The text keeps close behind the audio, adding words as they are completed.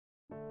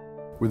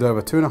With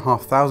over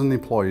 2,500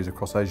 employees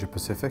across Asia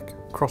Pacific,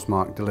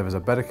 CROSSMARK delivers a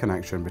better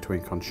connection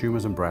between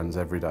consumers and brands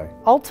every day.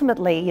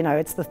 Ultimately,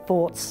 it's the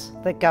thoughts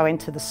that go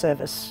into the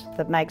service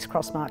that makes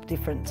CROSSMARK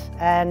different,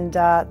 and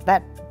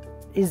that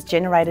is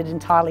generated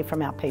entirely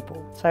from our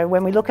people. So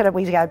when we look at it,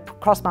 we go,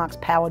 CROSSMARK's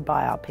powered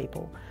by our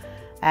people,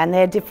 and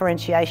their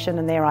differentiation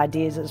and their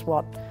ideas is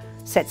what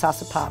sets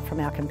us apart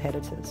from our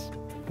competitors.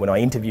 When I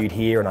interviewed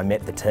here and I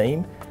met the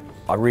team,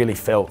 I really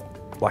felt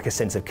like a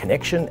sense of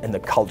connection, and the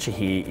culture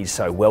here is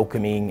so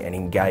welcoming and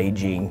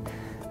engaging.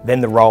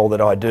 Then the role that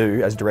I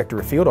do as Director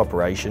of Field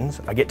Operations,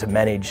 I get to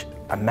manage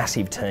a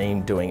massive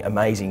team doing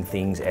amazing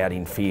things out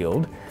in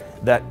field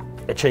that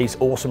achieves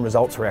awesome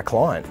results for our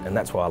client, and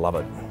that's why I love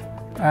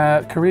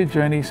it. Career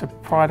journey, so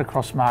prior to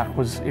CROSSMARK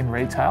was in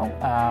retail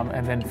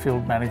and then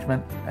field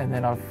management, and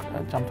then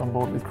I've jumped on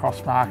board with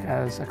CROSSMARK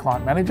as a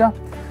client manager,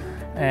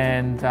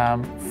 and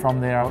from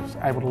there I was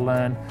able to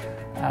learn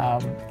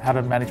how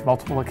to manage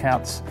multiple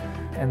accounts,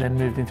 and then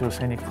moved into a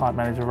senior client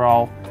manager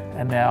role,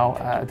 and now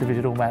a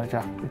divisional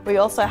manager. We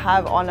also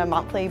have on a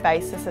monthly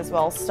basis as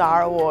well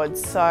Star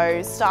Awards.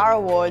 So Star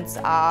Awards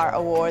are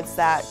awards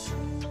that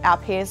our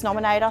peers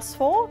nominate us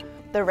for.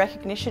 The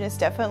recognition is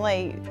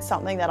definitely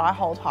something that I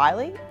hold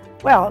highly.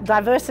 Well,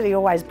 diversity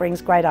always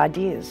brings great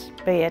ideas,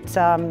 be it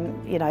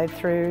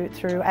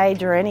through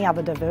age or any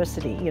other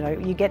diversity.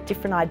 You get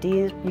different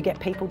ideas, you get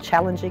people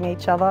challenging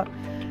each other.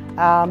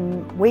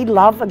 We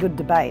love a good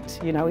debate,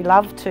 we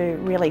love to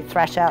really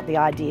thrash out the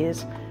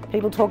ideas.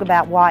 People talk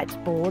about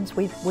white boards,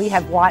 we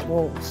have white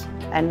walls,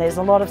 and there's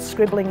a lot of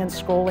scribbling and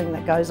scrawling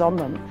that goes on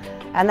them.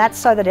 And that's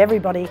so that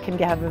everybody can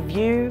have a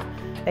view,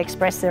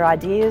 express their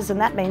ideas, and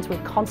that means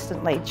we're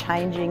constantly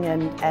changing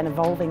and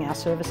evolving our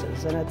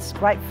services, and it's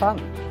great fun.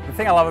 The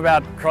thing I love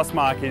about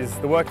CROSSMARK is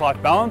the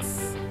work-life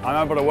balance.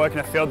 I'm able to work in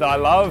a field that I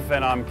love,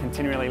 and I'm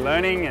continually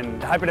learning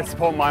and happy to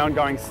support my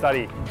ongoing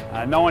study.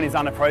 No one is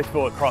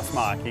unapproachable at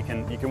CROSSMARK.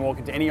 You can walk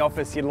into any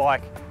office you'd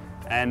like,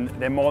 and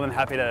they're more than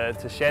happy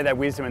to share their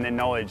wisdom and their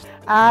knowledge.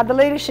 The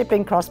leadership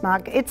in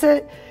CROSSMARK,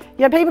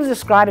 people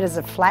describe it as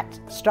a flat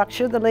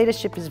structure. The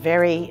leadership is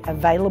very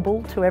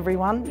available to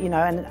everyone,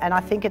 and I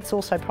think it's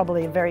also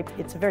probably a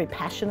very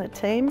passionate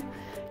team.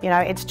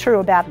 It's true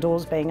about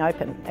doors being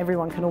open.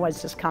 Everyone can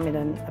always just come in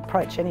and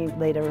approach any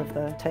leader of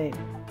the team.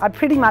 I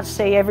pretty much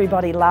see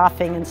everybody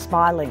laughing and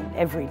smiling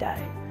every day.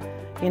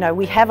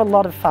 We have a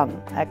lot of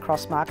fun at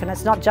CROSSMARK, and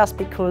it's not just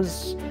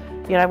because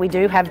we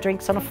do have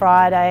drinks on a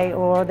Friday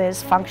or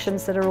there's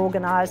functions that are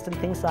organised and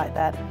things like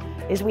that.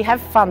 We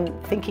have fun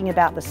thinking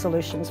about the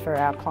solutions for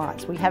our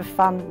clients. We have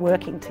fun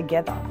working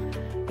together.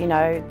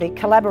 The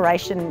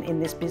collaboration in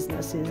this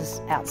business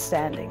is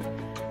outstanding,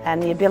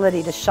 and the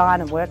ability to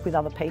shine and work with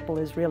other people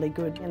is really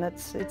good, and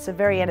it's a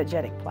very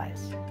energetic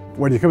place.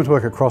 When you come to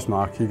work at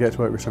CROSSMARK, you get to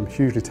work with some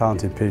hugely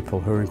talented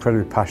people who are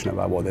incredibly passionate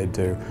about what they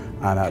do,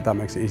 and that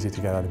makes it easy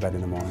to get out of bed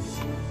in the morning.